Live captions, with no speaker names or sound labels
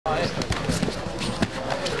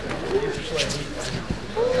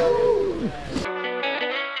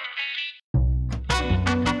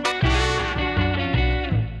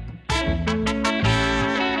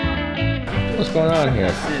What's going on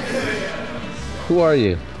here? Who are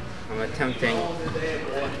you? I'm attempting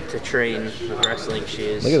to train with wrestling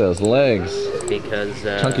shoes. Look at those legs. Because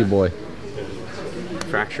chunky boy.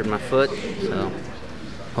 Fractured my foot, so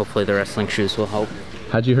hopefully the wrestling shoes will help.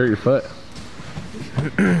 How'd you hurt your foot?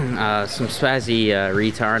 Some spazzy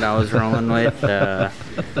retard I was rolling with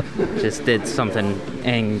just did something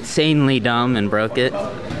insanely dumb and broke it.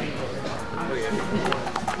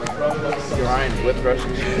 Ryan with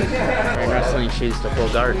wrestling shoes. Wrestling shoes to full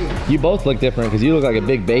guard. You both look different because you look like a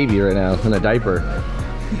big baby right now in a diaper.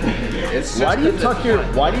 Why do you tuck your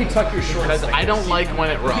shorts? Because I don't like when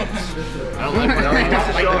it rubs. I don't like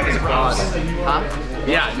when it rubs. Huh?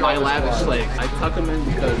 Yeah, my lavish legs. I tuck them in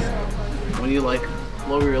because when you like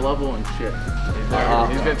lower your level and shit.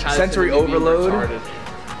 Sensory overload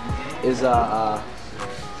is it's a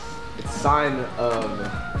sign of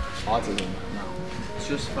autism. It's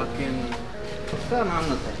just fucking What's going on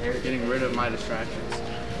with the hair? getting rid of my distractions.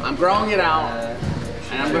 I'm growing it out,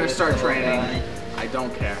 and I'm gonna start training. I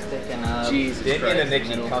don't care. Jesus Christ. Damien and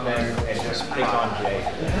Nicky come in and just pick on Jay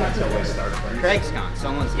until they start playing. Craig's gone.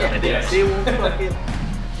 Someone's got to do it. They won't fucking.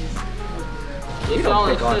 You don't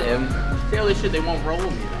pick on him. Say all this shit, they won't roll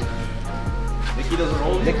with me. Nicky doesn't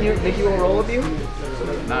roll with you? Nicky won't roll with you?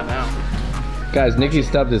 Not now. Guys, Nicky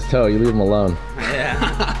stubbed his toe. You leave him alone.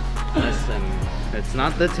 Yeah. Listen, it's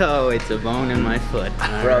not the toe, it's a bone in my foot.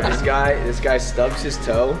 Bro, this guy stubs his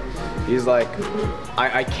toe. He's like,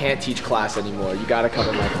 I can't teach class anymore. You gotta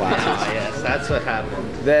cover my classes. Oh yes, that's what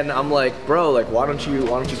happened. Then I'm like, bro, like why don't you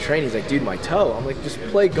train? He's like, dude, my toe. I'm like, just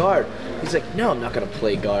play guard. He's like, no, I'm not gonna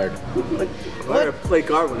play guard. I'm like, I'm gonna play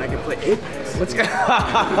guard when I can play Apex. Let's go.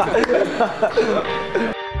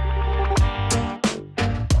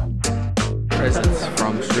 Presents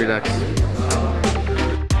from Street X.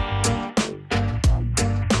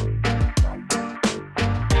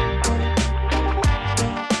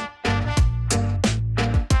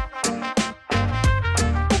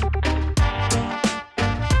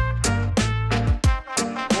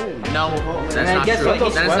 No, that's not true.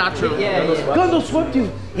 That is not true. Gundle swept you.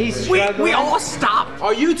 We all stopped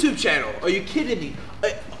our YouTube channel. Are you kidding me?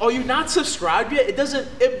 Are you not subscribed yet?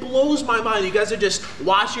 It blows my mind. You guys are just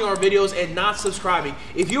watching our videos and not subscribing.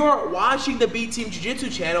 If you're watching the B Team Jiu-Jitsu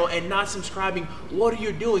channel and not subscribing, what are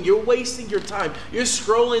you doing? You're wasting your time. You're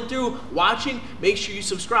scrolling through, watching, make sure you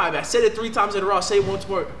subscribe. I said it 3 times in a row. I'll say it once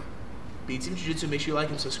more. B Team Jiu-Jitsu, make sure you like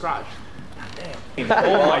and subscribe. Oh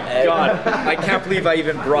my god. I can't believe I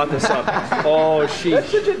even brought this up. Oh shit.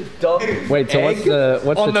 That's such a dumb Wait, so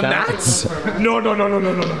what's on the mats? No. No.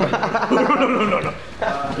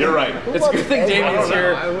 You're right. It's a good thing Damien's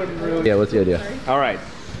here. Yeah, what's the idea? All right.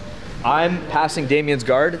 I'm passing Damien's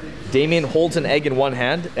guard. Damien holds an egg in one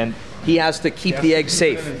hand, and he has to keep the egg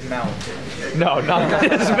safe. No, not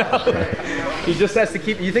in his mouth. He just has to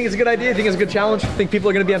keep. You think it's a good idea? You think it's a good challenge? You think people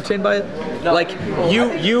are going to be entertained by it? No. Like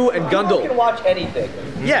you and Gundle. You can watch anything.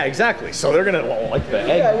 Yeah, exactly. So they're going to like the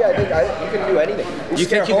egg. Yeah, you can do anything. You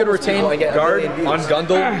think you could retain guard on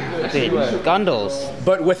Gundle? Gundles.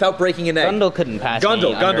 But without breaking an egg. Gundle couldn't pass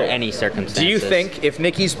me under any circumstances. Do you think if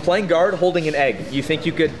Nicky's playing guard holding an egg, you think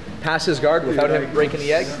you could pass his guard without him breaking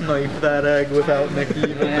the egg? Knife that egg without Nicky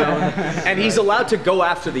even down. And he's allowed to go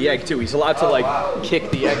after the egg too. He's allowed to like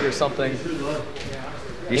kick the egg or something.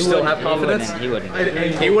 You still have confidence? He wouldn't.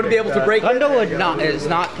 He wouldn't be able to break it? Gundle is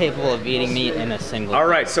not capable of beating me in a single. All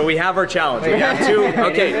right, so we have our challenge. We have two.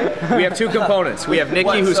 Okay, we have 2 components. We have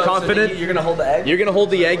Nicky, who's confident. You're gonna hold the egg. You're gonna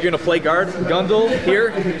hold the egg. You're gonna play guard. Gundle here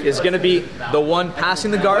is gonna be the one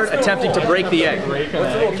passing the guard, attempting to break the egg. What's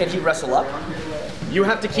the rule? Can you wrestle up? You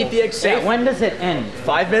have to keep the egg safe. Yeah, when does it end?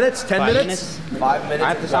 5 minutes? 10 minutes? 5 minutes. I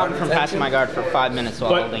have to stop him from passing my guard for 5 minutes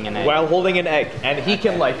while holding an egg. While holding an egg, and he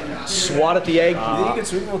can like swat at the egg. You think you can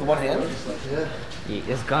sweep him with one hand? He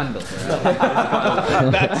is Gundle.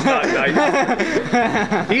 That's not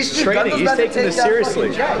nice. He's training. He's taking this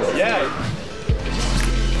seriously. Yeah.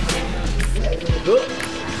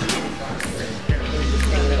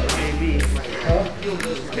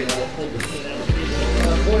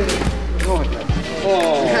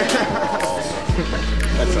 Oh.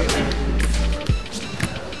 That's okay.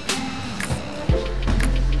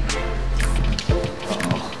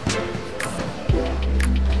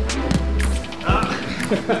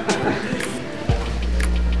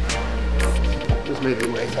 Just made it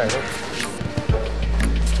way tighter.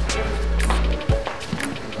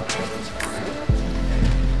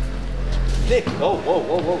 Nick,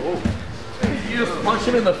 whoa. You just punch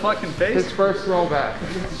him in the fucking face? His first throwback.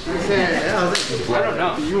 I don't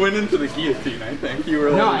know. You went into the guillotine, I think. You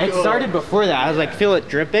were No, like, it started before that. I was like, feel it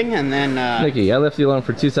dripping, and then. Nicky, I left you alone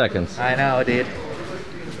for 2 seconds. I know, dude.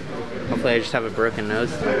 Hopefully I just have a broken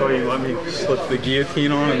nose. oh, you let me slip the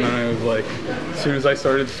guillotine on, and then I was like, as soon as I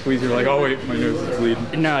started to squeeze, you're like, oh wait, my nose is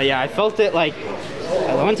bleeding. No, yeah, I felt it like.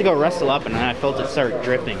 I went to go wrestle up, and then I felt it start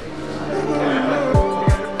dripping.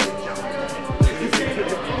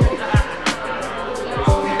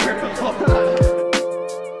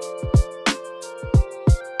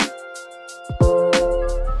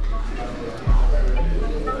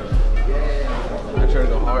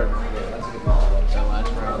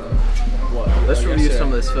 Let's review some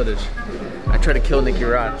of this footage. I tried to kill Nicky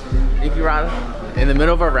Rod. Nicky Rod, in the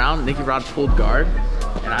middle of our round, Nicky Rod pulled guard,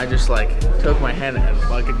 and I just like took my hand and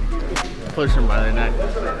fucking pushed him by the neck.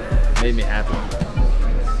 Made me happy.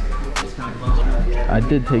 I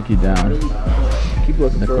did take you down. Keep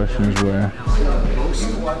looking. The question is where.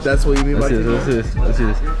 That's what you mean by Let's do this. Let's do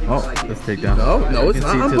this. Oh, let's take down. No, it's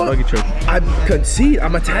not. To the buggy truck. I concede.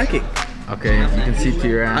 I'm attacking. Okay, you can see to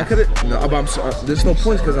your ass. I could have. No, but I'm sorry. There's no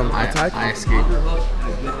points because I'm attacking. I escaped.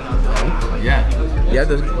 Yeah. You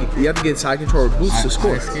have to get side control or boost to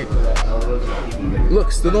score. I escaped.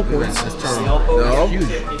 Look, still no points. No.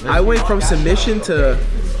 I went from submission to.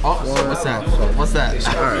 Oh, so what's that? What's that?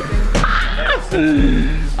 All right.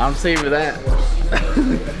 I'm saving that.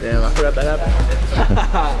 Damn, I forgot that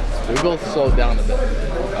happened. We both slowed down a bit.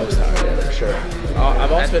 I was tired, yeah, for sure.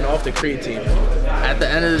 I've also been off the creatine. At the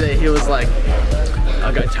end of the day, he was like,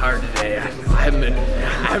 I got tired today. I haven't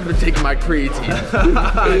been taking my creatine.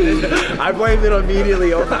 I blamed it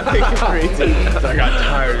immediately on not taking creatine. So I got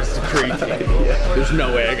tired. It's the creatine. There's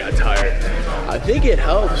no way I got tired. I think it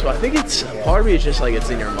helps, but I think it's part of me is just like it's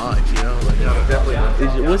in your mind, you know? Like, definitely.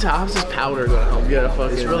 How's this powder gonna help? You gotta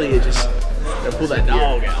fucking. It's really just gotta pull that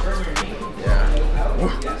dog out. Yeah.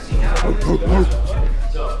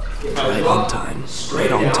 Right on time.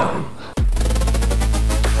 Right on time.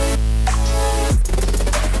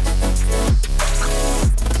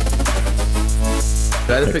 If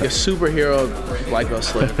I had to pick a superhero like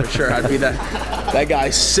us, like, for sure, I'd be that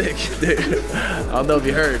guy's sick, dude. I don't know if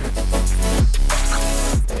you heard.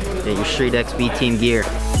 Get your Street XB team gear.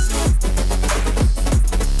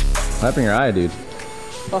 What happened to your eye, dude?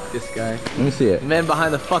 Fuck this guy. Let me see it. The man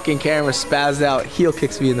behind the fucking camera spazzed out, heel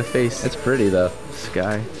kicks me in the face. It's pretty though. This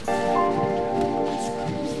guy.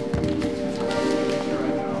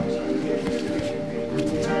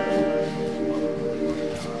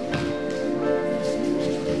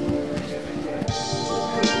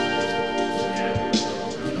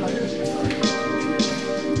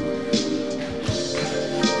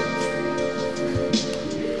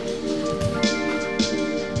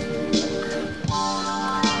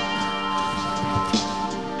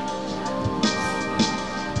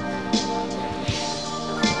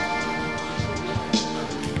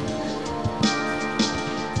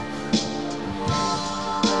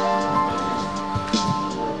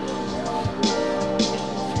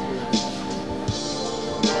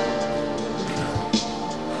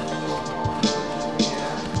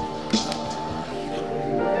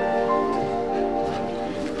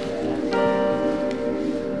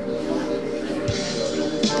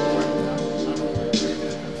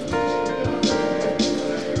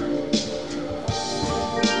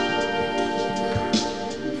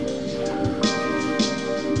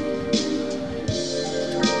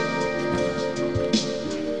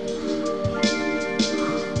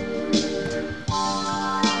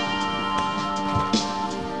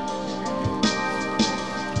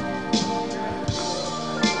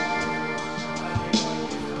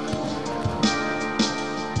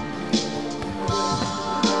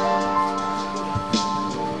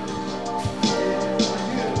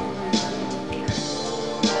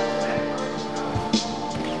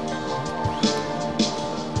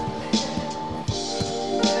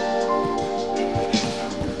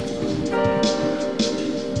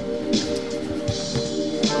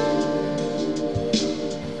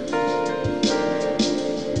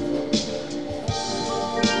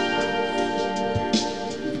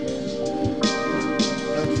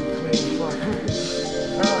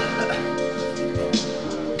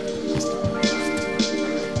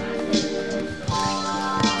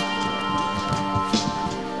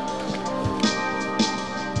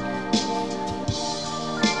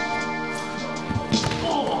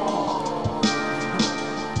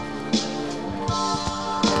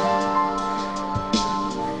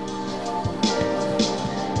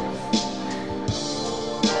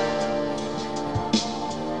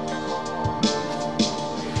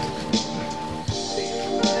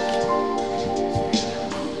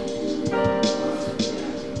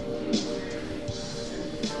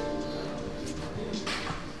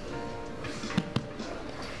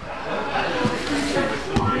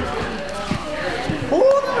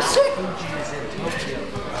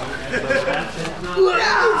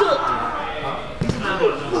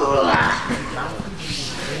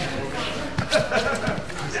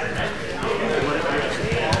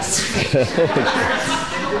 All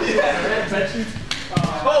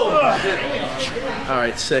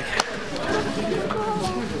right, sick.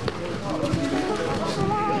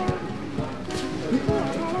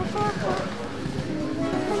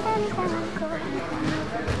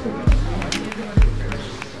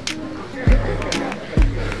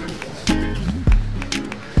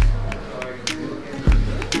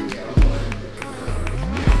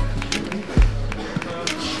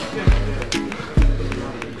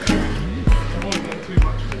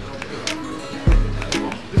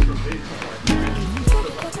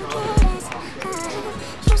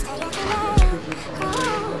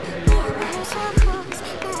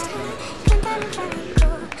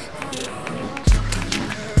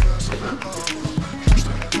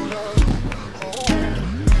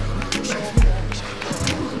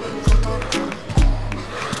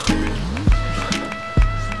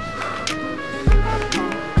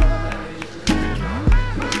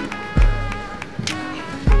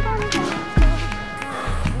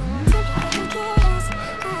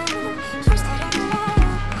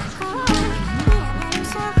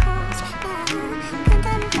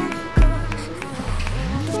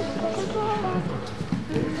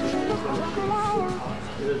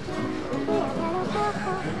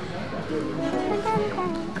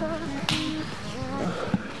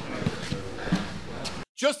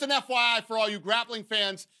 Just an FYI for all you grappling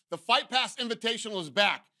fans, the Fight Pass Invitational is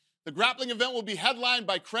back. The grappling event will be headlined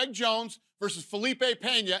by Craig Jones versus Felipe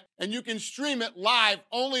Pena, and you can stream it live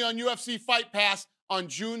only on UFC Fight Pass on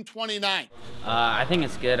June 29th. I think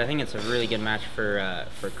it's good. I think it's a really good match for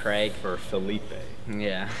Craig. For Felipe.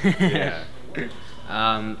 Yeah. Yeah.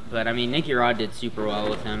 But I mean, Nicky Rod did super well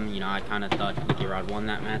with him. You know, I kind of thought Nicky Rod won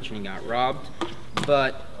that match and he got robbed.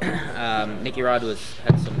 But Nicky Rod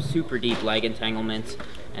had some super deep leg entanglements,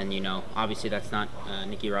 and you know, obviously that's not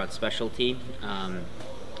Nicky Rod's specialty.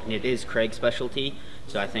 It is Craig's specialty.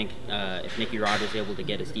 So I think if Nicky Rod was able to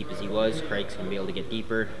get as deep as he was, Craig's gonna be able to get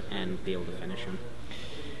deeper and be able to finish him.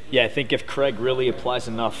 Yeah, I think if Craig really applies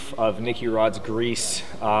enough of Nicky Rod's grease,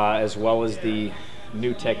 as well as the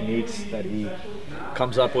new techniques that he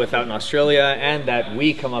comes up with out in Australia and that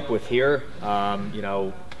we come up with here, you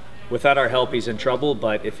know, without our help, he's in trouble,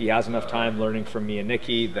 but if he has enough time learning from me and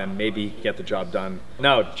Nicky, then maybe get the job done.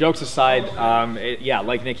 No, jokes aside, yeah,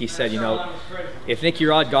 like Nicky said, you know, if Nicky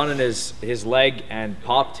Rod got in his leg and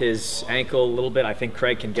popped his ankle a little bit, I think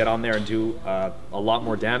Craig can get on there and do a lot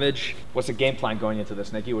more damage. What's the game plan going into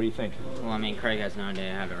this, Nicky? What do you think? Well, I mean, Craig has no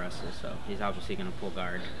idea how to wrestle, so he's obviously going to pull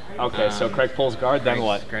guard. Okay, so Craig pulls guard, then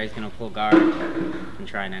what? Craig's going to pull guard and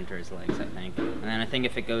try and enter his legs, I think. And then I think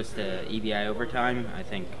if it goes to EBI overtime, I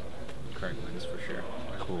think Craig wins for sure.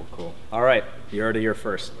 Cool, cool. All right, you heard it here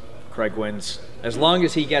first. Craig wins, as long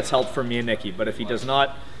as he gets help from me and Nicky. But if he does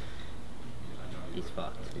not, he's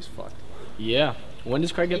fucked. He's fucked. Yeah. When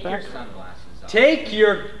does Craig get back? Take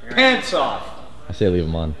your pants off. I say leave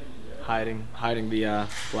him on. Hiding the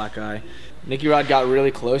black eye. Nicky Rod got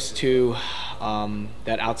really close to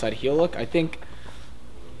that outside heel look. I think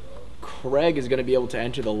Craig is going to be able to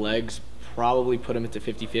enter the legs, probably put him into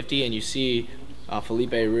 50-50, and you see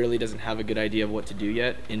Felipe really doesn't have a good idea of what to do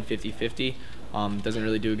yet in 50-50. Doesn't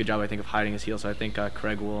really do a good job, I think, of hiding his heel, so I think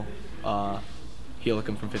Craig will heel look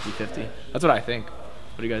him from 50-50. That's what I think.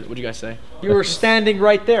 What do you guys say? You were standing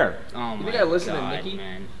right there. Oh You my think I listen God, to Nicky?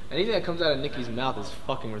 man. Anything that comes out of Nicky's mouth is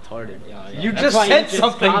fucking retarded. Yeah. You just said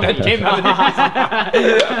something that came out of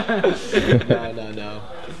Nicky's mouth. No.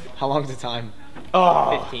 How long's the time?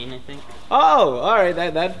 Oh. 15, I think. Oh, all right.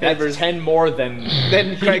 That favors 10 more than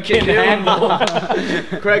Craig can handle.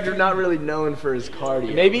 Craig's not really known for his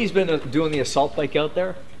cardio. Maybe he's been doing the assault bike out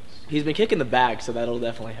there. He's been kicking the bag, so that'll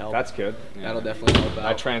definitely help. That's good. That'll definitely help out.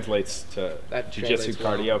 That translates to jiu-jitsu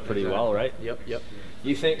cardio pretty well, right? Yep.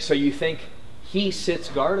 You think he sits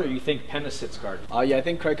guard, or you think Pena sits guard? Yeah, I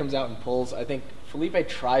think Craig comes out and pulls. I think Felipe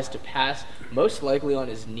tries to pass, most likely on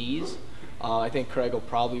his knees. I think Craig will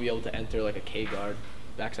probably be able to enter like a K guard,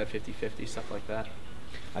 backside 50-50, stuff like that.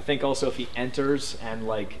 I think also if he enters and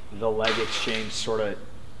like the leg exchange sort of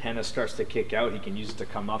Pena starts to kick out, he can use it to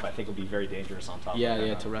come up. I think it'll be very dangerous on top.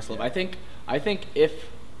 Yeah, to wrestle up. I think if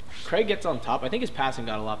Craig gets on top, I think his passing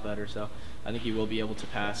got a lot better, so I think he will be able to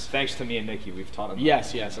pass. Thanks to me and Nicky, we've taught him.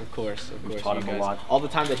 Yes, of course. We've taught him a lot. All the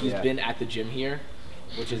time that he's been at the gym here,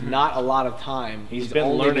 which is not a lot of time. He's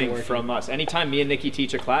been learning from us. Anytime me and Nicky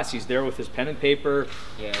teach a class, he's there with his pen and paper.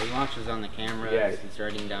 Yeah, he watches on the camera. Yeah. He's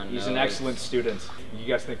writing down He's notes. an excellent student. You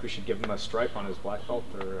guys think we should give him a stripe on his black belt?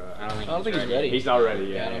 Or I don't think he's ready. He's not ready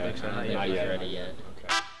yet. I don't think he's ready yet.